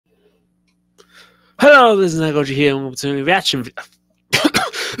Hello, this is Nagoji here, and we're doing a reaction video.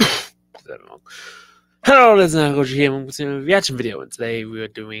 Hello, this is Nagoji here, and we're doing a reaction video. And today we're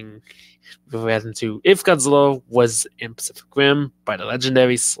reacting to If Godzilla Was in Pacific Rim by the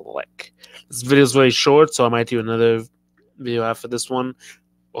legendary Slick. This video is very short, so I might do another video after this one,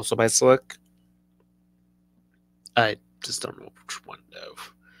 also by Slick. I just don't know which one though,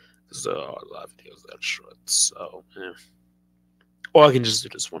 because there are a lot of videos that are short. So, yeah. Or I can just do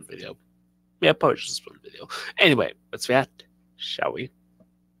this one video. Yeah, probably just one video. Anyway, let's react, shall we?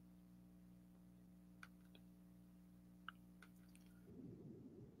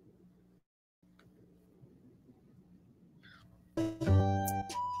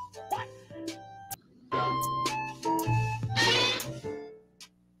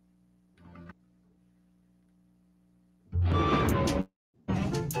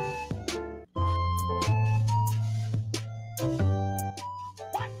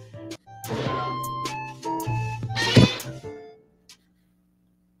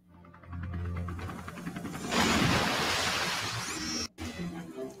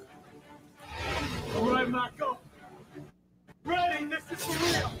 Alright, Marco. Ready, this is for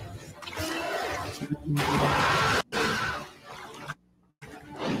real.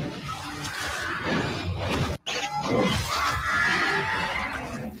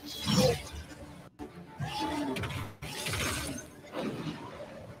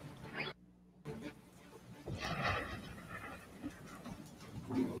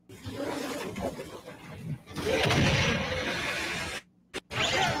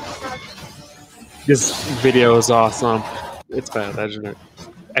 This video is awesome. It's kind of legendary.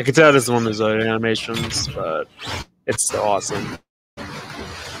 I can tell this one is other animations, but it's so awesome.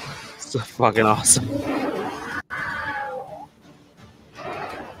 It's so fucking awesome.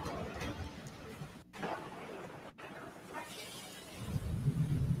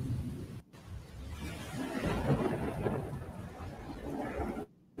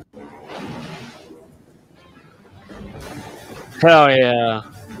 Hell yeah.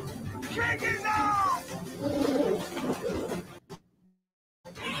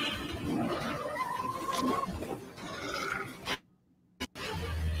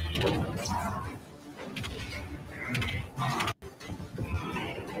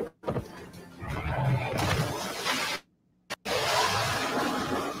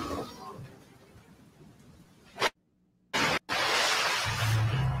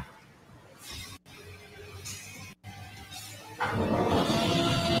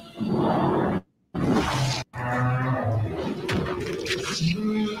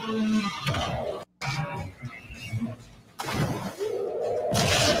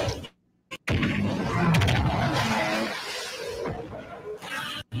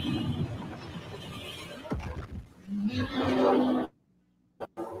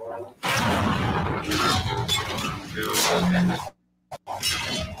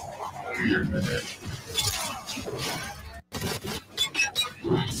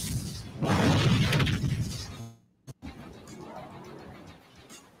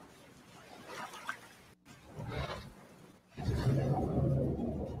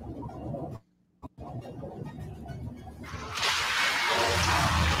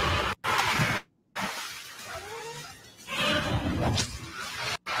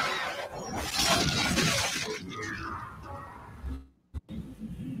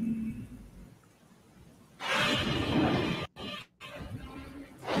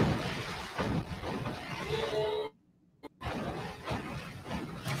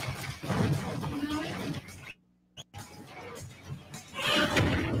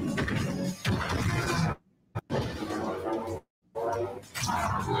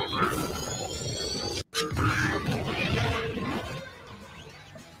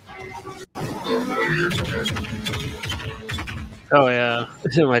 Oh yeah.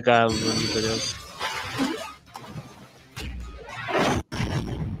 Oh my god, I love these videos.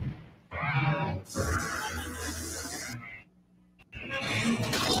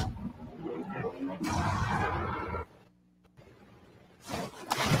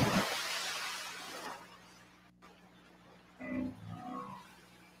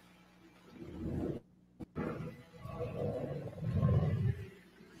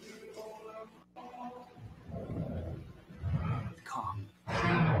 Calm.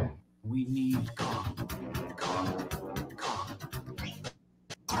 We need calm. Calm. Calm.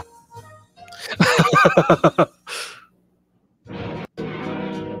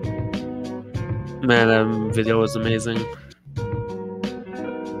 Man, that video was amazing.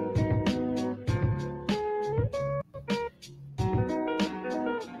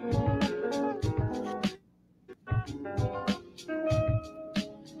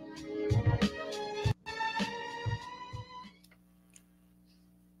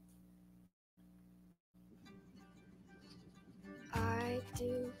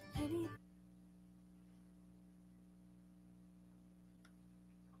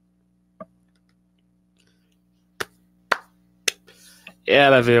 Yeah,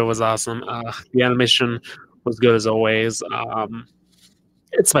 that video was awesome. The animation was good as always.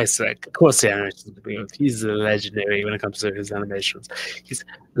 It's my sick. Of course, the animations would be good. He's legendary when it comes to his animations. He's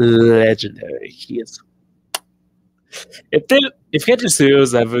legendary. He is. If Catcher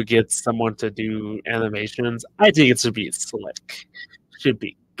Studios ever gets someone to do animations, I think it should be slick. Should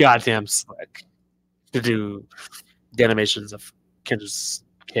be goddamn slick to do the animations of Kendra's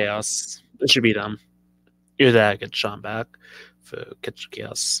Chaos. It should be them. Either that or get Sean back for Catch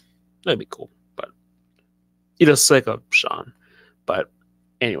Chaos. That'd be cool. But either Slick or Sean. But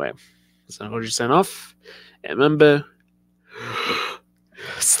anyway, so I'll just sign off. And remember,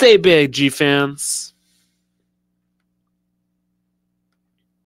 stay big, G fans.